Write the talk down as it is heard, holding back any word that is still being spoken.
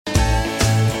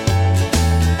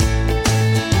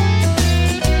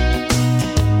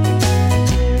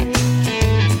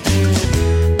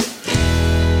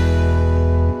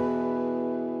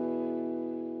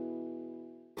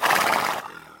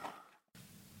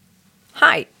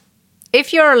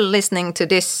If you're listening to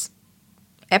this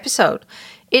episode,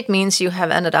 it means you have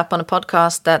ended up on a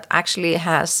podcast that actually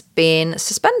has been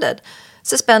suspended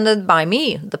by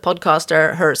me, the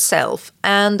podcaster herself.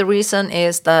 And the reason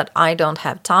is that I don't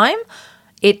have time.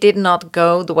 It did not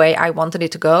go the way I wanted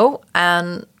it to go,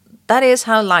 and that is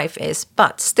how life is.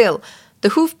 But still, the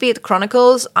Hoofbeat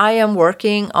Chronicles, I am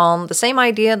working on the same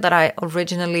idea that I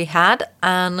originally had,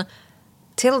 and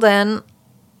till then,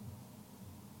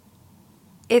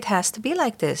 it has to be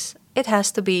like this. It has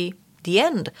to be the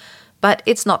end. But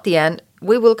it's not the end.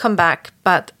 We will come back,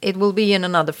 but it will be in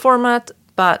another format.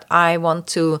 But I want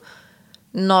to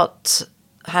not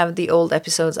have the old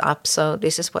episodes up, so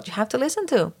this is what you have to listen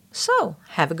to. So,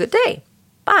 have a good day.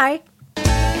 Bye.